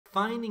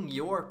Finding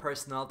your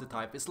personality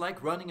type is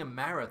like running a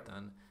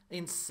marathon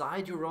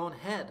inside your own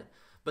head.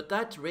 But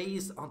that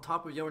race on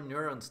top of your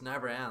neurons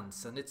never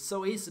ends, and it's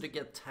so easy to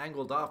get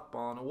tangled up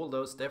on all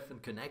those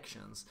different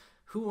connections.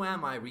 Who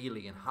am I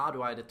really, and how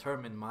do I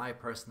determine my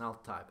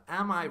personality type?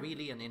 Am I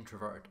really an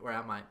introvert, or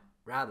am I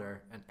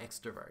rather an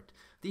extrovert?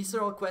 These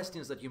are all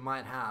questions that you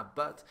might have,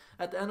 but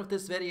at the end of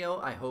this video,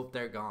 I hope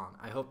they're gone.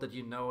 I hope that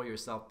you know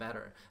yourself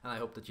better, and I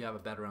hope that you have a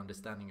better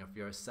understanding of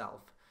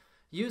yourself.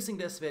 Using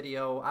this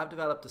video, I've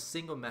developed a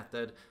single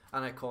method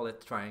and I call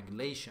it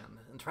triangulation.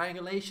 And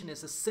triangulation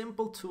is a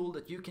simple tool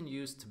that you can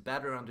use to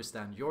better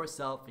understand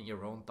yourself and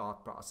your own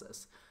thought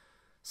process.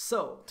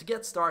 So, to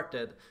get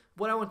started,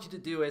 what I want you to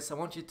do is I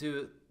want you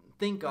to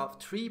think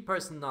of 3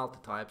 personality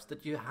types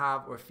that you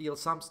have or feel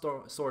some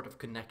sort of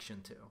connection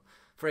to.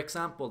 For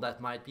example,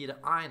 that might be the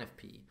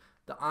INFP,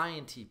 the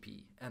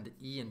INTP, and the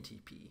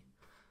ENTP.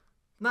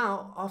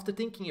 Now, after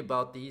thinking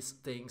about these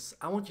things,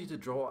 I want you to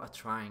draw a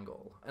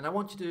triangle. And I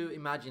want you to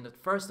imagine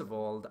that first of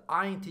all, the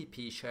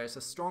INTP shares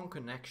a strong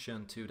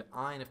connection to the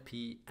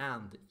INFP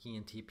and the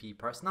ENTP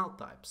personality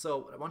type. So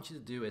what I want you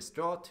to do is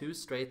draw 2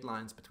 straight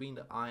lines between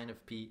the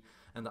INFP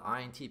and the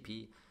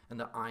INTP and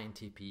the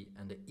INTP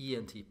and the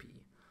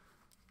ENTP.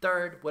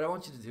 Third, what I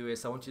want you to do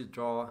is I want you to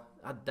draw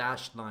a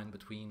dashed line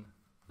between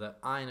the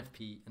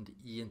INFP and the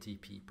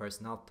ENTP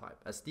personality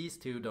type, as these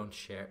two don't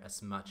share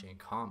as much in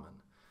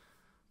common.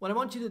 What I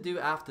want you to do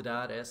after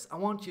that is I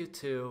want you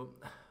to,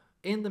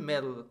 in the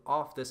middle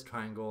of this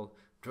triangle,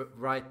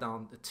 write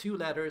down the 2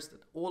 letters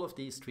that all of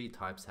these 3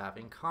 types have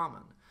in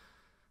common.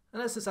 And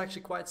this is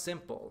actually quite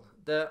simple.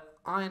 The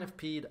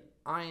INFP, the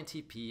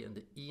INTP, and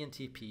the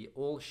ENTP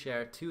all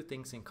share 2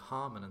 things in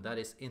common, and that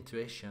is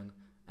intuition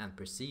and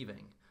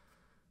perceiving.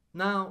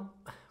 Now,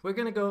 we're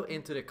going to go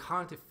into the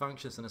cognitive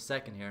functions in a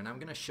second here, and I'm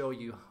going to show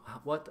you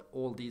what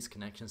all these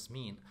connections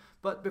mean.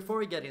 But before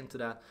we get into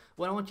that,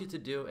 what I want you to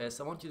do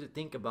is I want you to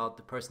think about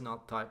the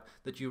personality type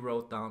that you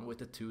wrote down with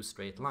the 2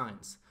 straight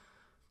lines.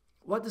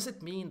 What does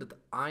it mean that the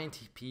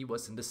INTP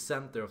was in the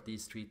center of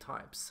these 3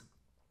 types?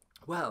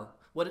 Well,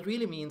 what it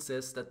really means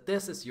is that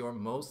this is your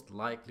most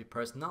likely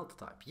personality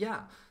type.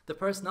 Yeah, the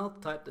personality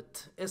type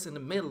that is in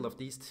the middle of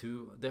these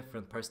 2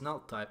 different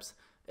personality types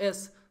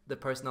is the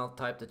personality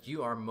type that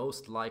you are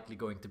most likely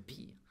going to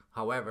be.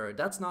 However,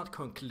 that's not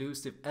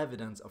conclusive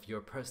evidence of your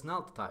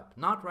personality type.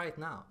 Not right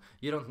now.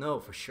 You don't know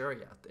for sure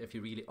yet if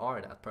you really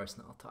are that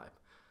personality type.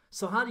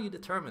 So how do you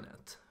determine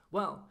it?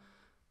 Well,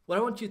 what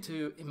I want you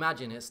to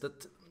imagine is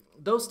that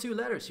those 2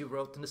 letters you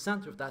wrote in the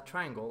center of that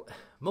triangle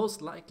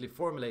most likely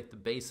formulate the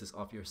basis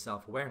of your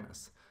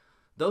self-awareness.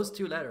 Those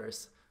 2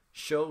 letters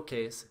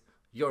showcase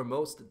your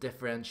most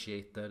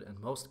differentiated and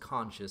most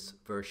conscious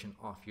version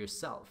of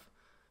yourself.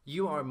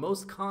 You are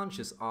most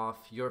conscious of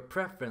your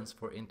preference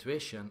for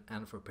intuition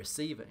and for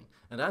perceiving,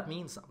 and that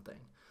means something.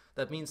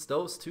 That means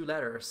those 2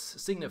 letters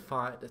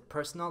signify the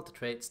personality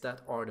traits that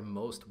are the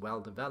most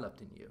well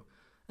developed in you.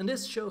 And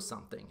this shows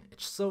something.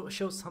 It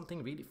shows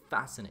something really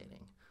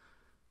fascinating.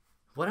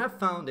 What I've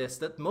found is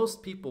that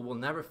most people will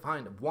never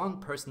find one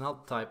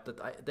personality type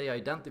that they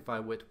identify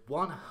with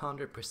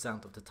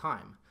 100% of the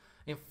time.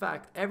 In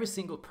fact, every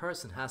single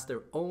person has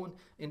their own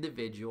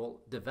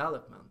individual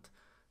development.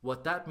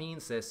 What that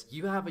means is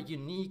you have a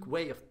unique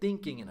way of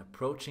thinking and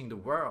approaching the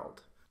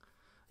world.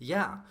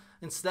 Yeah,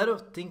 instead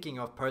of thinking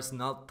of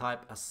personality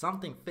type as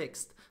something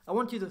fixed, I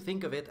want you to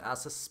think of it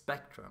as a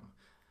spectrum.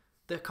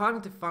 The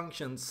cognitive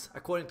functions,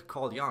 according to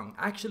Carl Jung,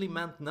 actually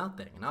meant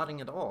nothing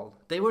at all.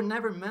 They were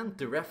never meant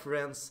to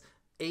reference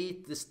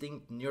 8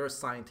 distinct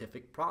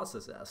neuroscientific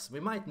processes. We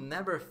might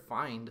never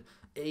find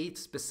 8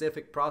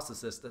 specific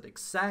processes that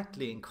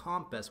exactly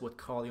encompass what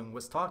Carl Jung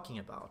was talking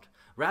about.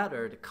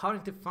 Rather, the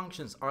cognitive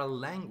functions are a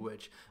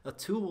language, a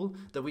tool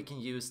that we can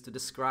use to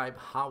describe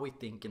how we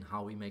think and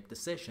how we make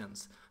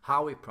decisions,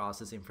 how we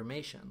process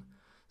information.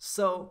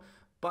 So,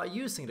 by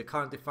using the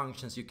cognitive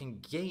functions, you can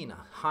gain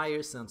a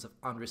higher sense of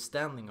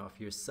understanding of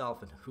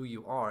yourself and who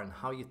you are and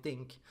how you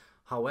think.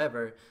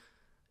 However,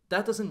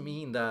 that doesn't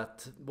mean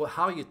that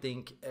how you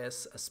think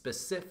is a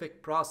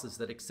specific process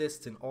that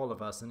exists in all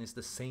of us and is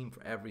the same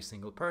for every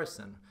single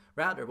person.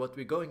 Rather, what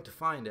we're going to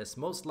find is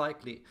most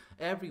likely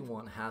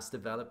everyone has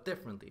developed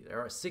differently. There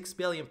are 6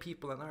 billion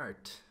people on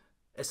Earth.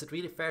 Is it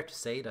really fair to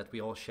say that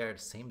we all share the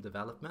same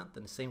development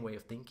and the same way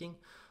of thinking?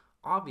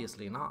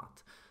 Obviously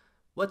not.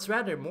 What's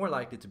rather more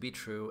likely to be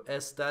true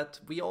is that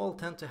we all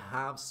tend to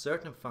have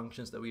certain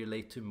functions that we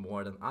relate to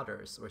more than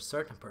others, or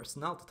certain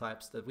personality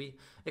types that we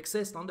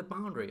exist on the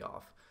boundary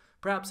of.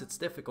 Perhaps it's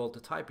difficult to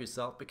type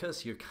yourself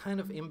because you're kind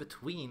of in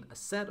between a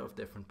set of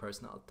different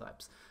personality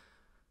types.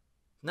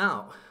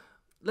 Now,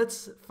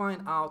 let's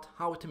find out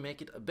how to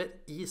make it a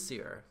bit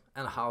easier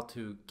and how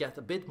to get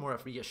a bit more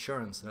of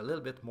reassurance and a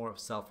little bit more of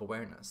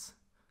self-awareness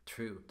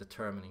through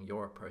determining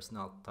your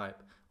personality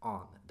type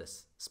on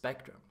this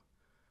spectrum.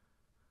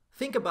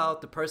 Think about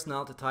the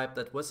personality type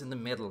that was in the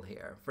middle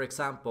here. For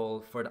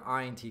example, for the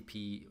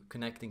INTP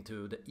connecting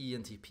to the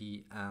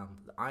ENTP and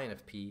the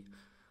INFP,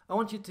 I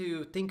want you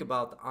to think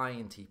about the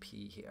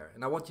INTP here,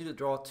 and I want you to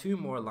draw 2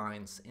 more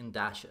lines in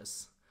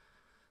dashes.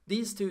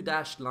 These two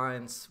dashed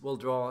lines will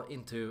draw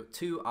into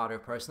two other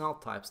personality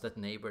types that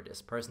neighbor this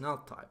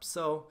personality type.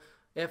 So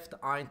if the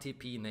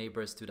INTP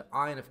neighbors to the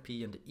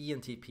INFP and the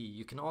ENTP,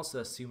 you can also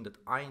assume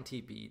that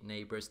INTP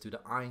neighbors to the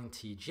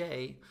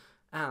INTJ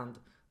and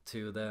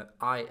to the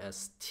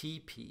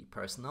ISTP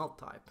personality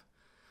type.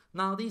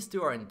 Now these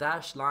two are in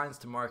dashed lines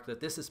to mark that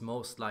this is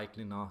most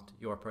likely not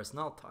your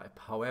personality type.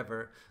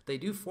 However, they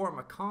do form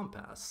a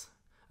compass,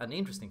 an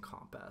interesting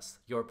compass,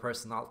 your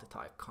personality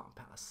type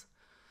compass.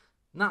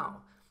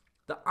 Now,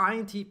 the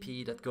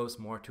INTP that goes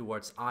more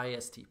towards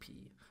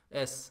ISTP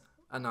is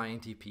an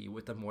INTP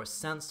with a more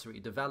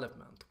sensory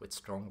development with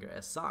stronger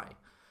SI.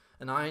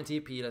 An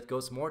INTP that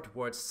goes more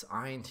towards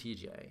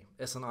INTJ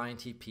is an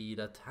INTP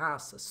that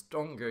has a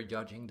stronger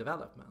judging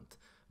development,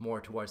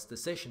 more towards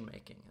decision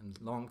making and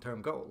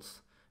long-term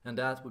goals, and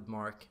that would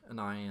mark an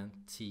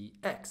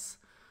INTX.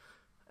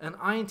 An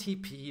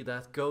INTP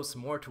that goes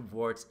more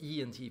towards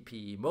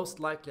ENTP most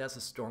likely has a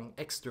strong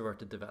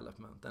extroverted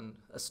development and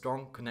a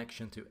strong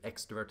connection to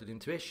extroverted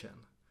intuition.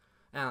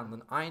 And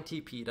an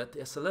INTP that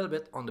is a little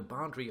bit on the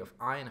boundary of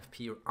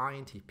INFP or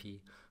INTP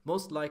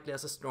most likely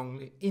has a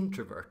strongly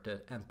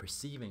introverted and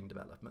perceiving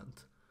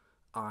development,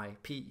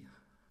 IP.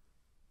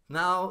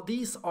 Now,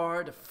 these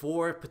are the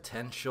 4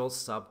 potential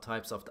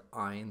subtypes of the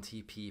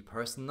INTP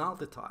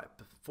personality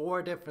type.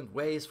 4 different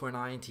ways for an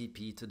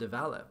INTP to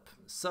develop.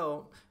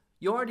 So,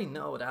 you already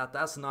know that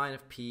as an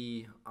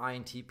INFP,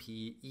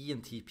 INTP,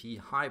 ENTP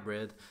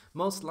hybrid,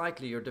 most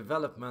likely your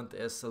development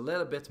is a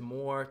little bit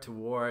more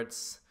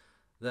towards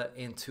the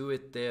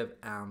intuitive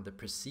and the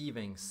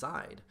perceiving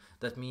side.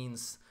 That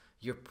means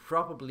you're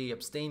probably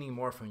abstaining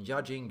more from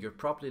judging, you're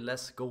probably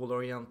less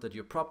goal-oriented,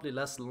 you're probably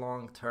less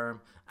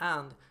long-term,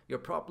 and you're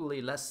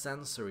probably less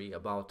sensory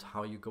about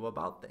how you go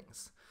about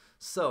things.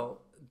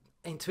 So,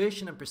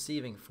 intuition and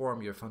perceiving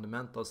form your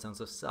fundamental sense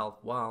of self,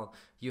 while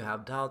you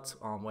have doubts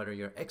on whether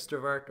you're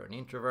extrovert or an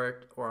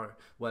introvert, or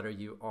whether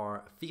you are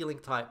a feeling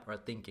type or a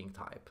thinking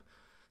type.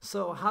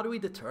 So how do we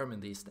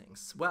determine these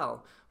things?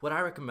 Well, what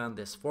I recommend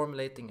is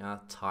formulating a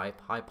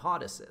type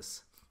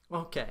hypothesis.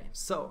 Okay,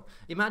 so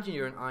imagine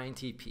you're an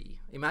INTP.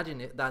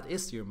 Imagine that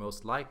is your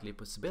most likely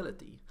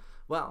possibility.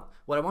 Well,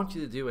 what I want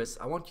you to do is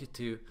I want you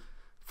to,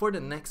 for the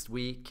next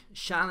week,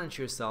 challenge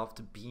yourself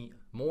to be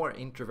more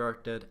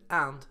introverted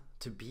and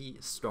to be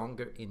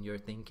stronger in your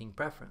thinking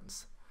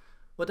preference.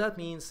 What that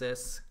means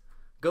is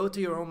go to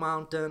your own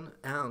mountain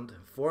and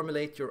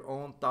formulate your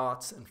own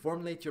thoughts and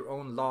formulate your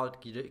own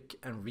logic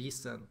and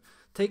reason.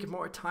 Take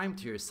more time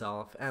to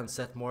yourself and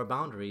set more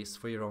boundaries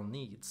for your own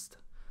needs.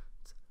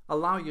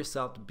 Allow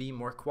yourself to be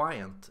more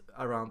quiet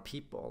around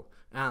people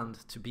and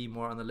to be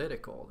more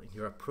analytical in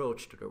your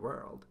approach to the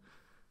world.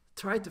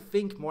 Try to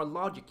think more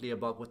logically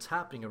about what's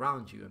happening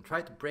around you and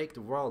try to break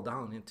the world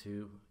down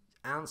into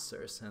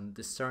answers and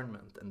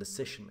discernment and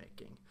decision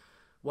making.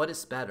 What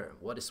is better?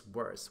 What is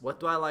worse? What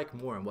do I like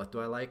more and what do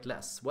I like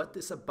less? What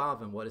is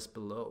above and what is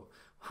below?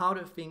 How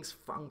do things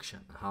function?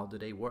 How do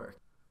they work?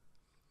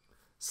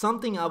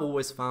 Something I've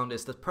always found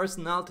is that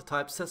personality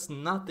type says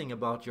nothing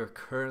about your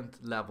current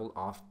level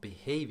of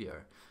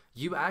behavior.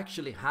 You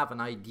actually have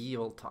an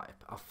ideal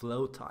type, a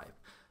flow type,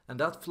 and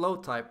that flow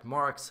type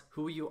marks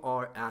who you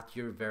are at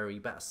your very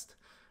best.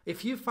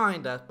 If you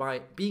find that by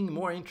being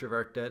more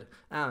introverted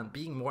and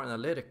being more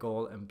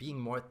analytical and being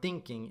more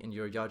thinking in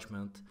your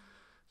judgment,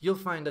 you'll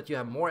find that you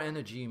have more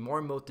energy,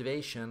 more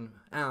motivation,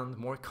 and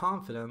more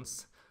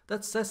confidence,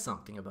 that says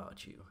something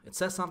about you. It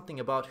says something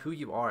about who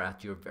you are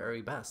at your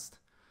very best.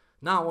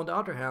 Now, on the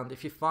other hand,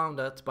 if you found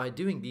that by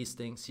doing these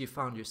things, you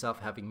found yourself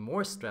having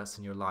more stress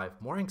in your life,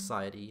 more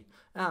anxiety,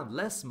 and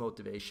less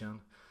motivation,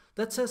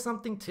 that says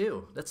something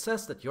too. That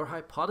says that your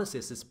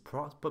hypothesis is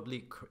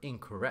probably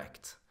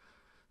incorrect.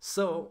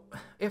 So,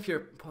 if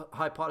your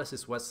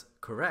hypothesis was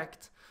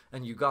correct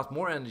and you got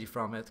more energy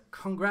from it,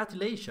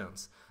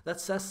 congratulations,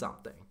 that says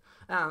something.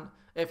 And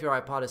if your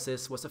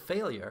hypothesis was a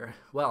failure,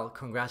 well,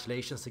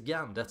 congratulations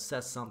again, that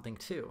says something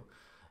too.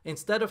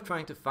 Instead of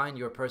trying to find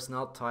your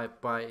personality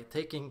type by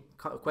taking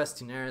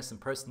questionnaires and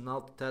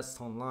personality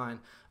tests online,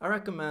 I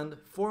recommend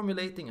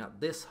formulating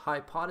this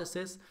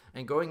hypothesis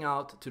and going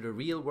out to the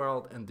real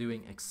world and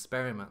doing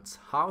experiments.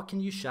 How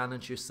can you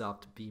challenge yourself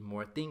to be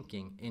more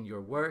thinking in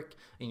your work,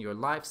 in your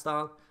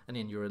lifestyle, and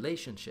in your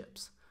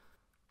relationships?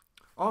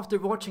 After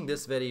watching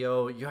this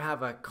video, you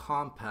have a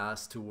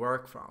compass to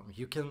work from.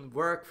 You can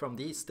work from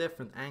these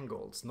different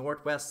angles,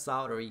 north, west,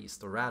 south, or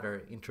east, or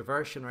rather,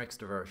 introversion or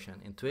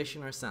extroversion,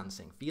 intuition or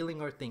sensing,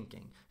 feeling or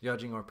thinking,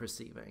 judging or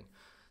perceiving.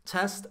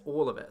 Test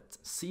all of it.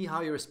 See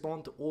how you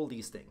respond to all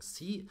these things.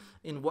 See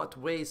in what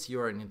ways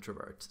you're an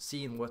introvert.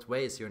 See in what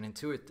ways you're an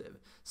intuitive.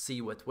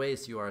 See what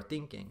ways you are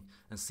thinking,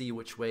 and see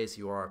which ways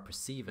you are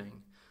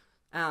perceiving.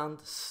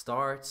 And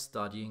start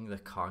studying the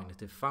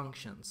cognitive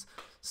functions.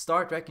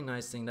 Start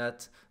recognizing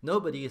that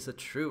nobody is a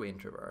true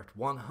introvert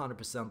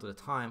 100% of the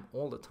time,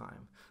 all the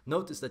time.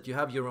 Notice that you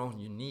have your own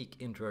unique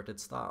introverted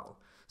style.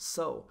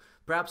 So,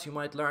 perhaps you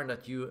might learn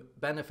that you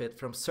benefit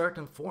from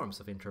certain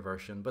forms of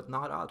introversion, but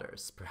not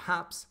others.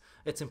 Perhaps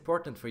it's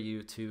important for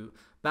you to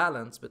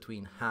Balance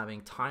between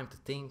having time to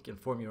think and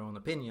form your own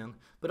opinion,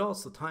 but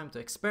also time to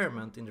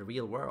experiment in the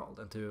real world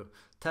and to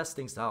test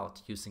things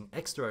out using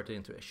extroverted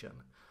intuition.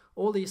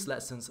 All these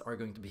lessons are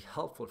going to be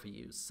helpful for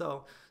you,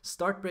 so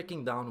start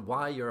breaking down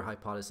why your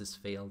hypothesis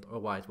failed or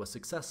why it was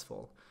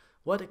successful.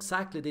 What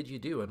exactly did you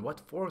do, and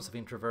what forms of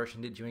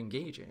introversion did you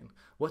engage in?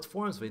 What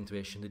forms of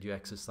intuition did you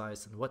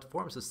exercise, and what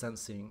forms of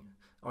sensing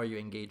are you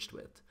engaged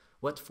with?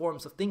 What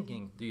forms of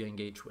thinking do you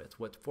engage with?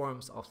 What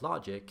forms of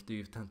logic do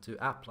you tend to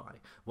apply?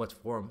 What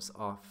forms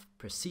of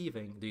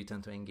perceiving do you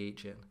tend to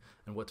engage in?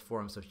 And what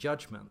forms of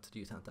judgment do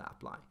you tend to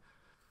apply?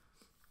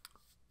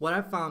 What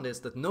I've found is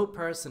that no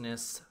person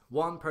is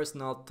one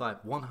personality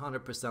type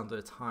 100% of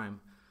the time.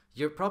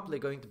 You're probably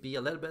going to be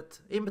a little bit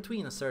in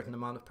between a certain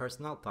amount of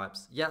personality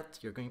types, yet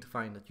you're going to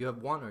find that you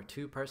have one or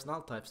two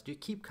personality types that you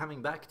keep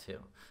coming back to,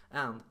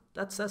 and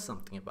that says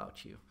something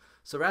about you.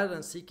 So rather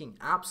than seeking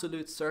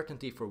absolute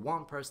certainty for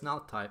one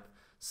personality type,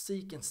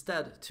 seek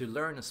instead to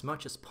learn as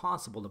much as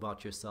possible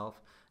about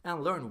yourself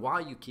and learn why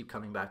you keep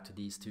coming back to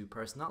these two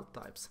personality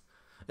types.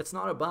 It's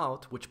not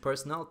about which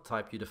personality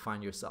type you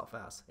define yourself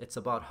as, it's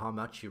about how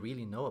much you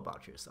really know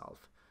about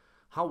yourself.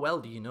 How well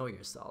do you know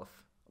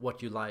yourself?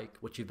 What you like,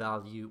 what you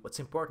value, what's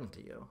important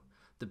to you.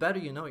 The better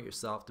you know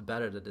yourself, the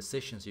better the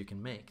decisions you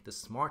can make, the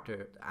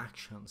smarter the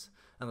actions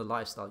and the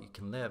lifestyle you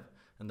can live,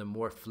 and the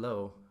more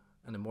flow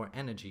and the more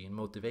energy and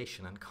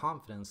motivation and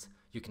confidence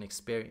you can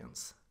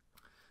experience.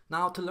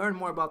 Now, to learn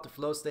more about the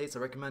flow states, I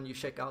recommend you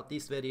check out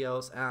these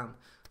videos, and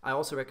I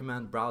also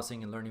recommend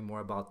browsing and learning more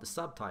about the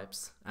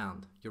subtypes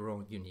and your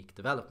own unique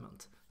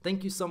development.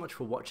 Thank you so much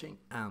for watching,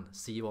 and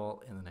see you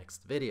all in the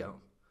next video.